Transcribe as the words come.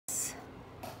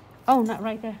Oh, not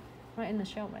right there. Right in the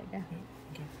shell right there.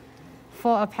 Okay.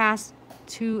 For a past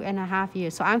 2.5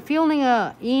 years. So I'm feeling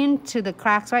into the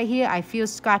cracks right here. I feel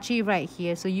scratchy right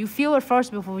here. So you feel it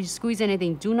first before you squeeze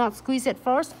anything. Do not squeeze it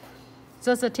first.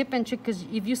 So it's a tip and trick, because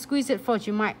if you squeeze it first,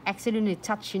 you might accidentally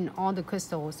touch in all the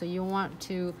crystals. So you want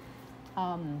to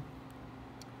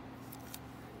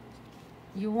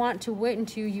wait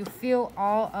until you feel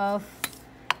all of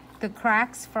the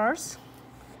cracks first.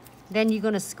 Then you're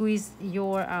gonna squeeze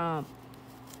your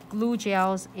glue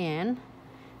gels in.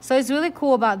 So it's really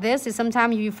cool about this is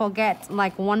sometimes you forget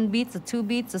like 1 bead or 2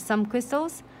 beads or some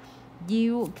crystals.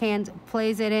 You can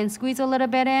place it in, squeeze a little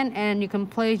bit in, and you can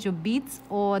place your beads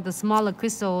or the smaller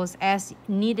crystals as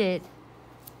needed.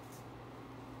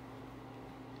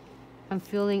 I'm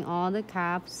feeling all the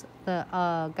gaps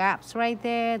right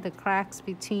there, the cracks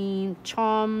between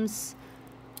charms,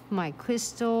 my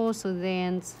crystal, so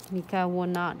then Mika will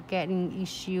not get an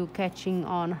issue catching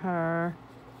on her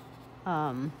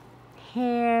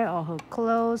hair or her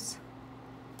clothes.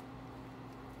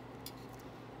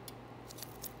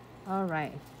 All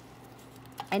right,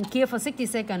 and cure for 60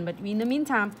 seconds. But in the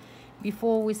meantime,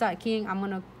 before we start keying, I'm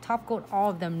gonna top coat all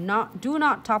of them. Do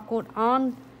not top coat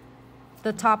on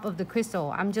the top of the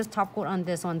crystal. I'm just top coat on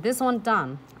this one. This one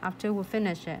done after we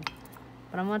finish it,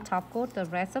 but I'm gonna top coat the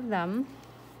rest of them.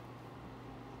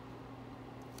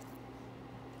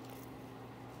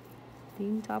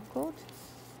 Thin top coat,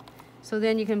 so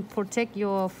then you can protect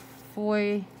your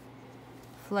foil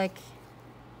fleck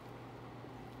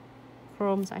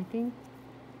chromes, I think.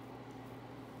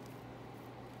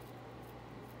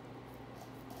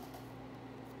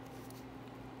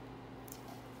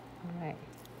 All right,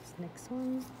 this next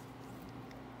one.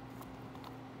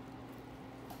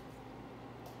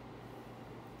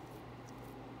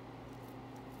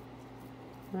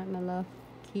 All right, my love,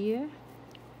 here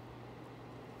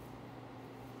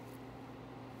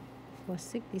for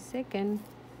 60 seconds.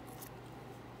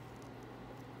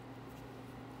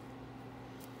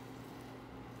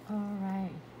 All right.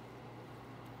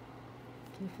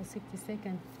 Okay, for 60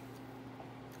 seconds.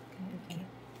 Okay.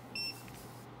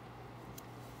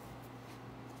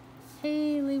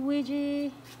 Hey,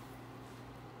 Luigi.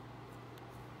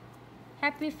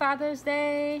 Happy Father's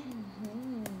Day.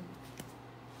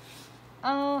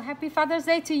 Oh, happy Father's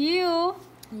Day to you.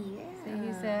 Yeah. So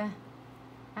he's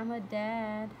I'm a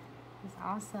dad. It's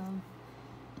awesome.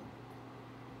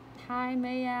 Hi,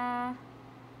 Maya.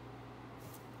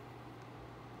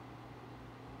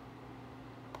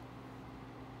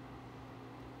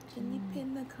 Can you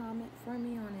pin the comment for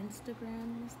me on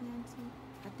Instagram, Miss Nancy?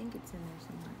 I think it's in there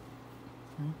somewhere.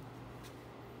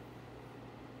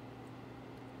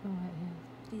 Oh, right here.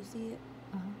 Do you see it?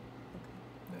 Uh-huh. Okay.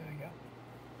 There you go.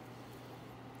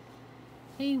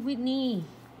 Hey, Whitney.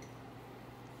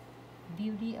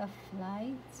 Beauty of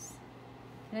Lights.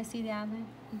 Can I see the other?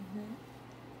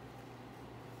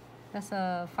 That's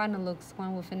a final looks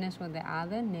when we finish with the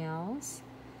other nails.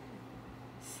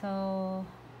 So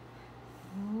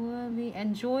we'll be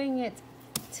enjoying it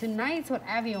tonight with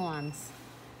everyone's.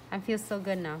 I feel so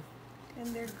good now.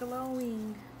 And they're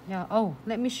glowing. Yeah. Oh,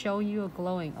 let me show you a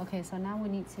glowing. Okay, so now we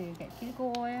need to get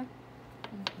cuticle oil,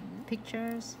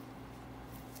 pictures.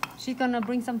 She's gonna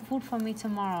bring some food for me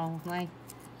tomorrow. Like,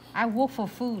 I work for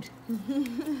food.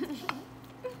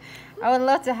 I would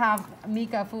love to have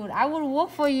Mika food. I will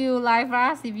work for you,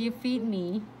 Lyra, if you feed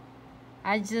me.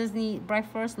 I just need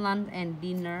breakfast, lunch, and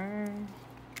dinner.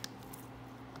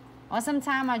 Or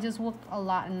sometimes I just work a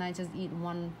lot and I just eat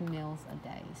 1 meal a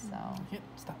day. So. Yep.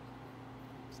 Stop.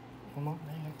 One more.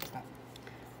 There you go. Stop.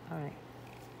 All right.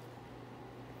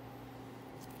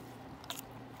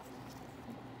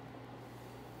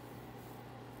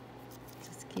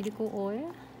 Just cuticle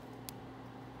oil.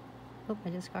 Oh, I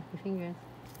just cracked my fingers.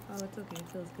 Oh, it's okay. It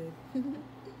feels good.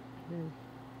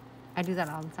 I do that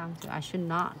all the time too. I should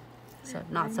not. So I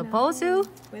not supposed to.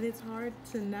 But it's hard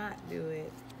to not do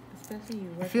it. Especially you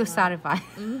work I feel a lot. satisfied.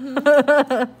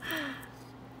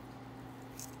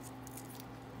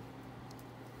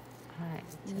 Alright.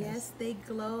 Yes, they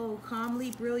glow.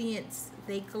 Calmly brilliance.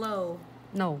 They glow.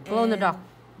 No, glow in the dark.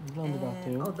 Glow in the dark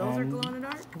too. Oh, those are glow in the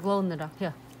dark? Glow in the dark.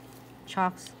 Here.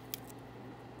 Chalks.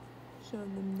 Show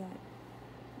them that.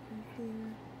 Right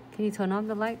there. Can you turn off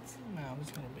the lights? No,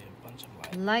 there's gonna be a bunch of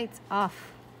light. Lights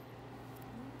off.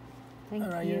 Thank All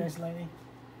right, you. you nice lady.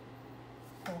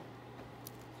 Oh.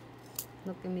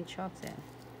 Look at me chalks there.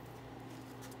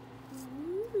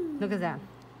 Look at that.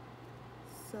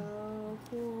 So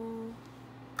cool.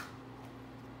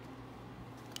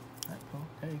 Alright, cool.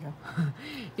 There you go.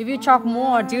 If you chalk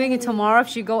more, doing it tomorrow,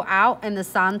 if you go out and the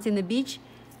sun's in the beach,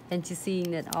 than to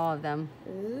seeing it all of them.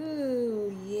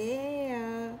 Ooh,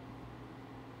 yeah.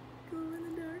 Glow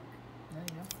in the dark. There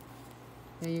you go.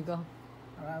 There you go.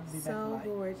 I'll be back So light.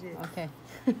 gorgeous. Okay.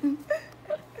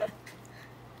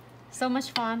 So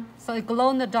much fun. So it glow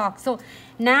in the dark. So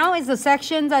now is the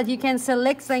section that you can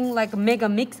select things like mega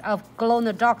mix of glow in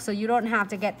the dark, so you don't have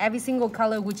to get every single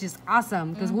color, which is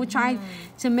awesome because we're trying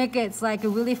to make it like a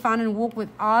really fun and work with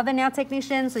all the nail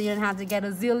technicians, so you don't have to get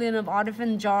a zillion of all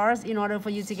different jars in order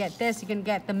for you to get this. You can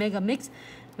get the mega mix,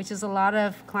 which is a lot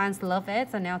of clients love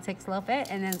it, so nail techs love it,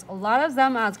 and then a lot of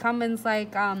them are comments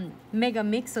like mega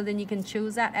mix, so then you can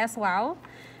choose that as well.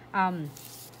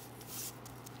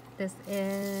 This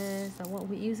is what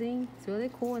we're using. It's really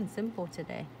cool and simple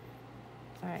today.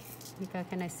 All right, Mika,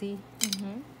 can I see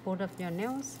both of your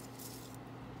nails?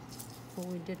 What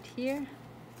we did here,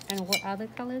 and what other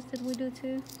colors did we do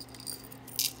too?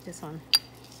 This one.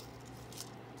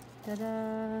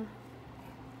 Ta-da!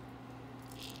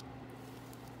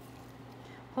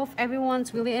 Hope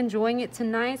everyone's really enjoying it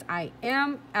tonight. I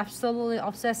am absolutely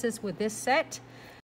obsessed with this set.